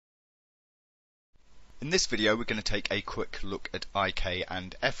In this video we're going to take a quick look at IK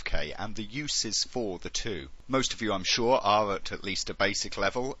and FK and the uses for the two. Most of you I'm sure are at least a basic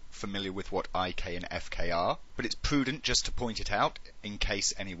level familiar with what IK and FK are, but it's prudent just to point it out in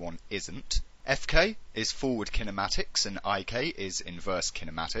case anyone isn't. FK is forward kinematics and IK is inverse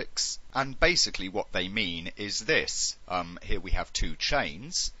kinematics, and basically what they mean is this. Here we have two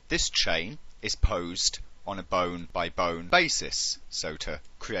chains. This chain is posed on a bone by bone basis, so to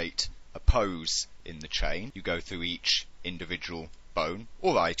create a pose in the chain, you go through each individual bone,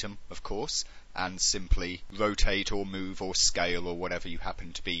 or item of course, and simply rotate or move or scale or whatever you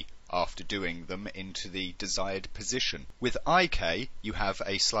happen to be after doing them into the desired position. With IK you have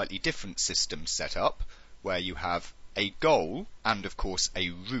a slightly different system set up, where you have a goal and of course a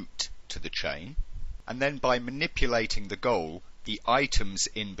route to the chain, and then by manipulating the goal the items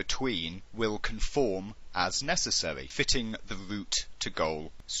in between will conform as necessary, fitting the route to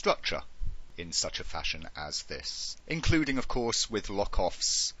goal structure in such a fashion as this, including of course with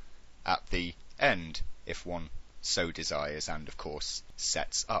lock-offs at the end if one so desires and of course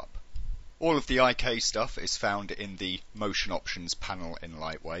sets up. All of the IK stuff is found in the motion options panel in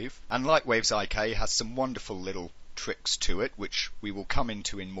Lightwave, and Lightwave's IK has some wonderful little tricks to it which we will come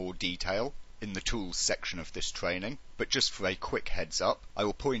into in more detail in the tools section of this training, but just for a quick heads up, I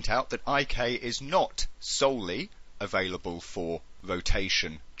will point out that IK is not solely available for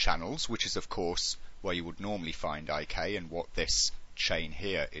rotation channels, which is of course where you would normally find IK and what this chain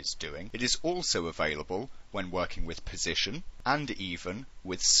here is doing. It is also available when working with position and even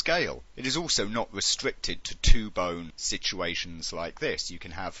with scale. It is also not restricted to two bone situations like this. You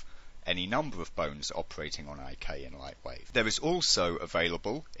can have any number of bones operating on IK in Lightwave. There is also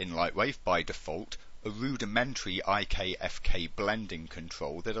available in Lightwave by default a rudimentary IK-FK blending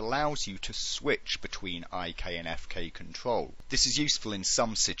control that allows you to switch between IK and FK control. This is useful in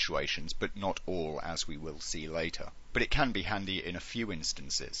some situations, but not all, as we will see later. But it can be handy in a few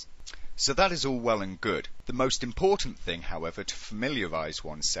instances. So that is all well and good. The most important thing, however, to familiarise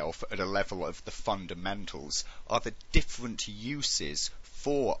oneself at a level of the fundamentals are the different uses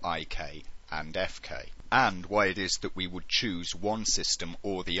for IK and FK, and why it is that we would choose one system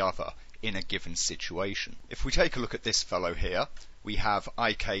or the other in a given situation. If we take a look at this fellow here, we have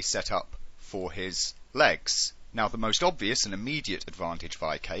IK set up for his legs. Now the most obvious and immediate advantage of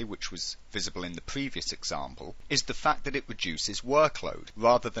IK, which was visible in the previous example, is the fact that it reduces workload.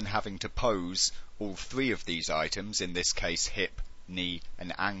 Rather than having to pose all three of these items, in this case hip, knee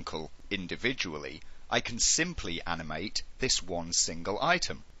and ankle, individually, I can simply animate this one single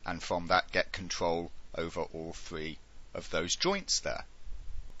item, and from that get control over all three of those joints there.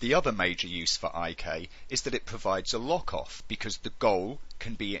 The other major use for IK is that it provides a lock-off, because the goal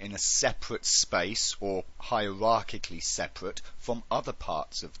can be in a separate space or hierarchically separate from other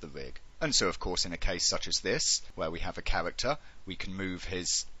parts of the rig. And so of course in a case such as this, where we have a character, we can move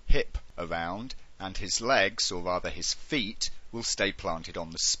his hip around and his legs, or rather his feet, will stay planted on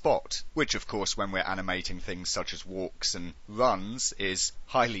the spot, which of course when we're animating things such as walks and runs is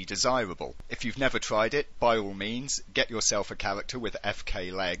highly desirable. If you've never tried it, by all means get yourself a character with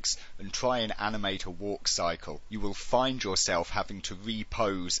FK legs and try and animate a walk cycle. You will find yourself having to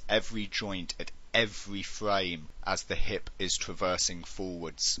repose every joint at every frame as the hip is traversing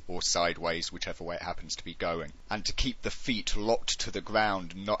forwards or sideways, whichever way it happens to be going. And to keep the feet locked to the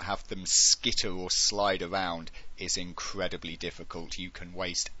ground and not have them skitter or slide around is incredibly difficult. You can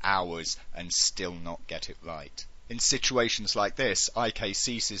waste hours and still not get it right. In situations like this, IK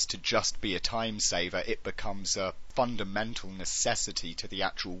ceases to just be a time saver, it becomes a fundamental necessity to the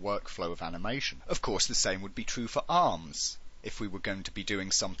actual workflow of animation. Of course the same would be true for arms. If we were going to be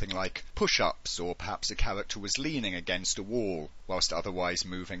doing something like push-ups, or perhaps a character was leaning against a wall whilst otherwise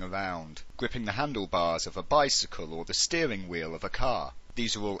moving around, gripping the handlebars of a bicycle or the steering wheel of a car.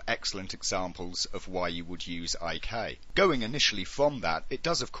 These are all excellent examples of why you would use IK. Going initially from that, it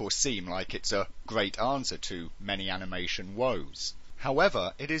does of course seem like it's a great answer to many animation woes.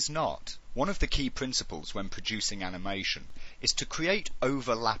 However, it is not. One of the key principles when producing animation is to create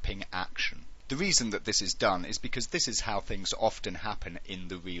overlapping action. The reason that this is done is because this is how things often happen in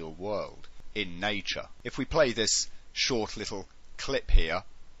the real world, in nature. If we play this short little clip here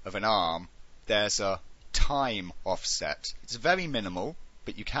of an arm, there's a time offset. It's very minimal,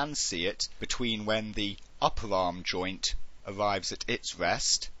 but you can see it between when the upper arm joint arrives at its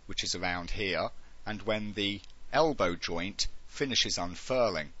rest, which is around here, and when the elbow joint finishes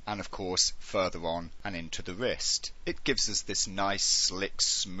unfurling, and of course further on and into the wrist. It gives us this nice slick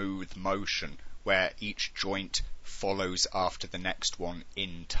smooth motion where each joint follows after the next one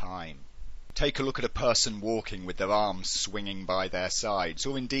in time. Take a look at a person walking with their arms swinging by their sides,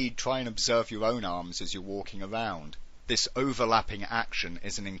 or indeed try and observe your own arms as you're walking around. This overlapping action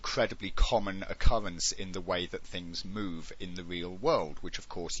is an incredibly common occurrence in the way that things move in the real world, which of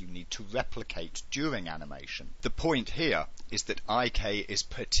course you need to replicate during animation. The point here is that IK is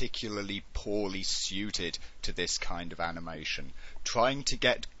particularly poorly suited to this kind of animation. Trying to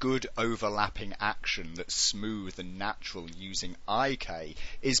get good overlapping action that's smooth and natural using IK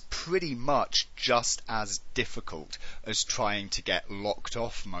is pretty much just as difficult as trying to get locked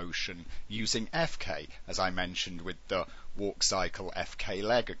off motion using FK, as I mentioned with the walk cycle FK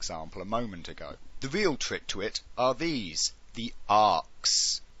leg example a moment ago. The real trick to it are these, the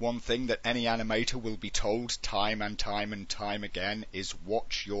arcs. One thing that any animator will be told time and time again is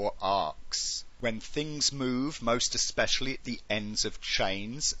watch your arcs. When things move, most especially at the ends of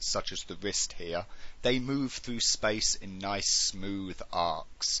chains, such as the wrist here, they move through space in nice smooth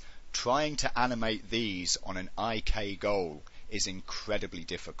arcs. Trying to animate these on an IK goal is incredibly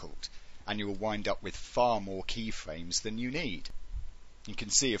difficult, and you will wind up with far more keyframes than you need. You can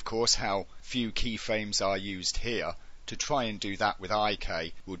see, of course, how few keyframes are used here. To try and do that with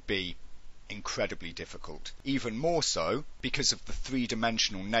IK would be incredibly difficult. Even more so because of the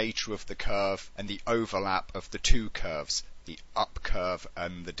three-dimensional nature of the curve and the overlap of the two curves, the up curve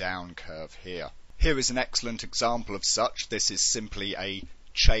and the down curve here. Here is an excellent example of such. This is simply a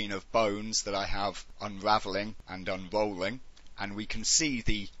chain of bones that I have unraveling and unrolling, and we can see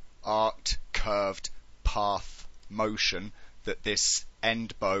the arced, curved path motion that this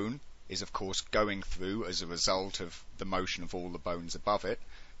end bone is of course going through as a result of the motion of all the bones above it.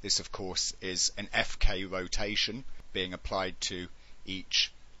 This of course is an FK rotation being applied to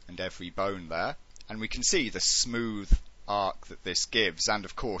each and every bone there, and we can see the smooth arc that this gives, and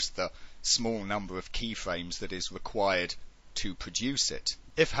of course the small number of keyframes that is required to produce it.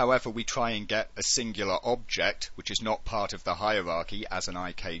 If however we try and get a singular object, which is not part of the hierarchy as an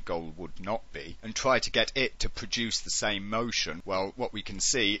IK goal would not be, and try to get it to produce the same motion, well, what we can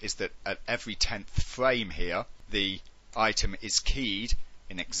see is that at every 10th frame here the item is keyed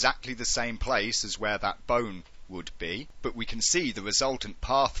in exactly the same place as where that bone would be, but we can see the resultant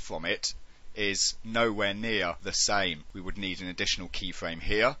path from it is nowhere near the same. We would need an additional keyframe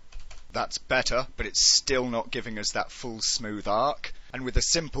here. That's better, but it's still not giving us that full smooth arc, and with a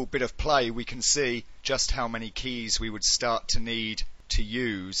simple bit of play we can see just how many keys we would start to need to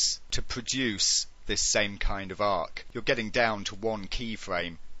use to produce this same kind of arc. You're getting down to one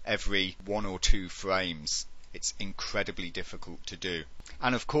keyframe every 1 or 2 frames. It's incredibly difficult to do.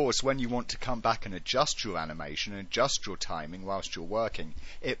 And of course, when you want to come back and adjust your animation and adjust your timing whilst you're working,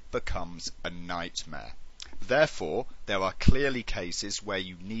 it becomes a nightmare. Therefore, there are clearly cases where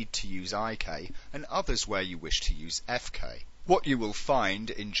you need to use IK and others where you wish to use FK. What you will find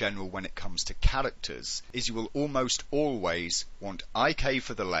in general when it comes to characters is you will almost always want IK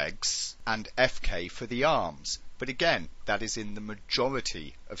for the legs and FK for the arms. But again, that is in the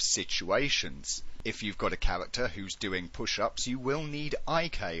majority of situations. If you've got a character who's doing push-ups, you will need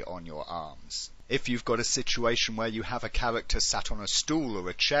IK on your arms. If you've got a situation where you have a character sat on a stool or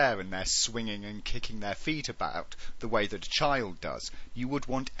a chair and they're swinging and kicking their feet about the way that a child does, you would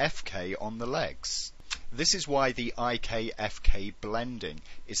want FK on the legs. This is why the IK-FK blending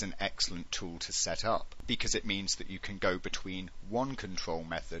is an excellent tool to set up, because it means that you can go between one control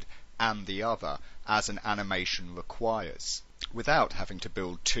method and the other as an animation requires, without having to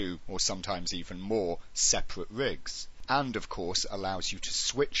build 2 or sometimes even more separate rigs. And of course allows you to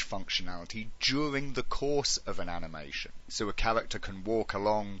switch functionality during the course of an animation. So a character can walk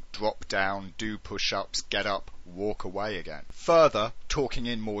along, drop down, do push-ups, get up, walk away again. Further, talking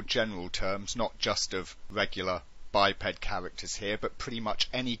in more general terms, not just of regular biped characters here, but pretty much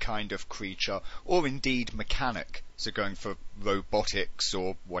any kind of creature, or indeed mechanic, so going for robotics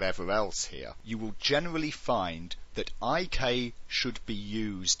or whatever else here, you will generally find that IK should be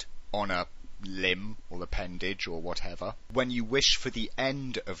used on a limb or appendage or whatever when you wish for the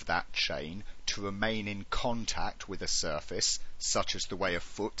end of that chain to remain in contact with a surface, such as the way a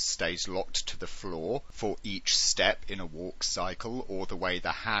foot stays locked to the floor for each step in a walk cycle, or the way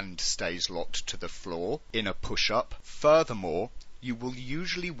the hand stays locked to the floor in a push-up. Furthermore, you will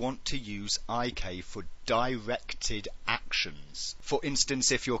usually want to use IK for directed actions. For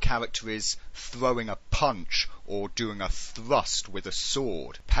instance, if your character is throwing a punch or doing a thrust with a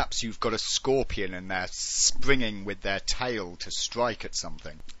sword, perhaps you've got a scorpion and they're springing with their tail to strike at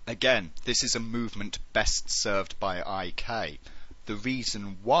something. Again, this is a movement best served by IK. The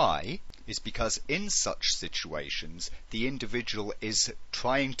reason why is because in such situations the individual is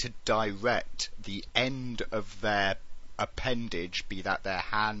trying to direct the end of their appendage, be that their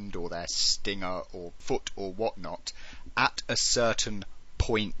hand or their stinger or foot or whatnot, at a certain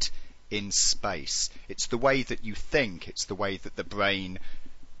point in space. It's the way that you think, it's the way that the brain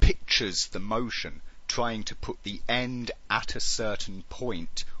pictures the motion, trying to put the end at a certain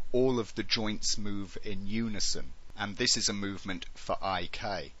point. All of the joints move in unison, and this is a movement for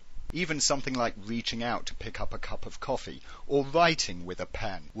IK. Even something like reaching out to pick up a cup of coffee or writing with a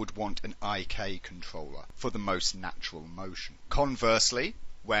pen would want an IK controller for the most natural motion. Conversely,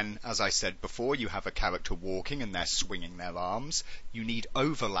 when, as I said before, you have a character walking and they're swinging their arms, you need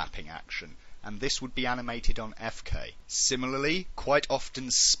overlapping action, and this would be animated on FK. Similarly, quite often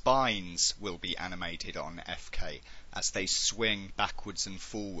spines will be animated on FK as they swing backwards and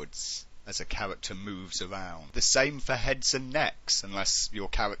forwards as a character moves around. The same for heads and necks, unless your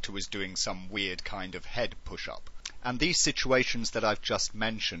character was doing some weird kind of head push-up. And these situations that I've just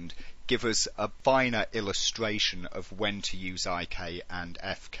mentioned give us a finer illustration of when to use IK and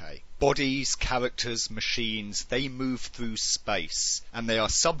FK. Bodies, characters, machines, they move through space, and they are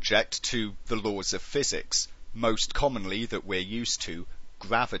subject to the laws of physics, most commonly that we're used to,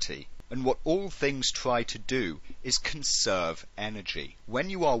 gravity. And what all things try to do is conserve energy. When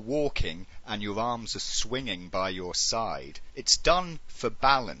you are walking and your arms are swinging by your side, it's done for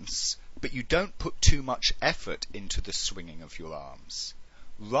balance, but you don't put too much effort into the swinging of your arms.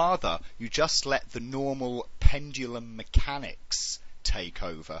 Rather, you just let the normal pendulum mechanics take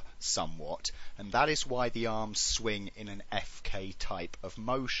over somewhat, and that is why the arms swing in an FK type of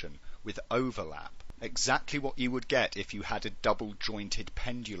motion with overlap. Exactly what you would get if you had a double-jointed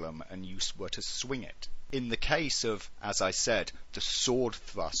pendulum and you were to swing it. In the case of, as I said, the sword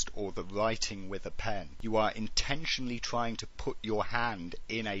thrust or the writing with a pen, you are intentionally trying to put your hand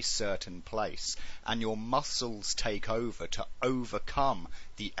in a certain place, and your muscles take over to overcome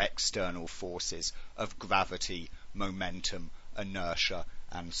the external forces of gravity, momentum, inertia,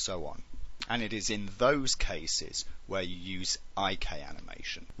 and so on. And it is in those cases where you use IK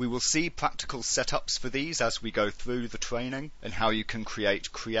animation. We will see practical setups for these as we go through the training, and how you can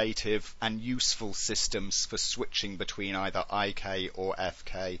create creative and useful systems for switching between either IK or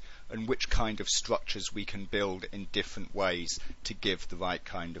FK, and which kind of structures we can build in different ways to give the right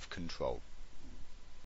kind of control.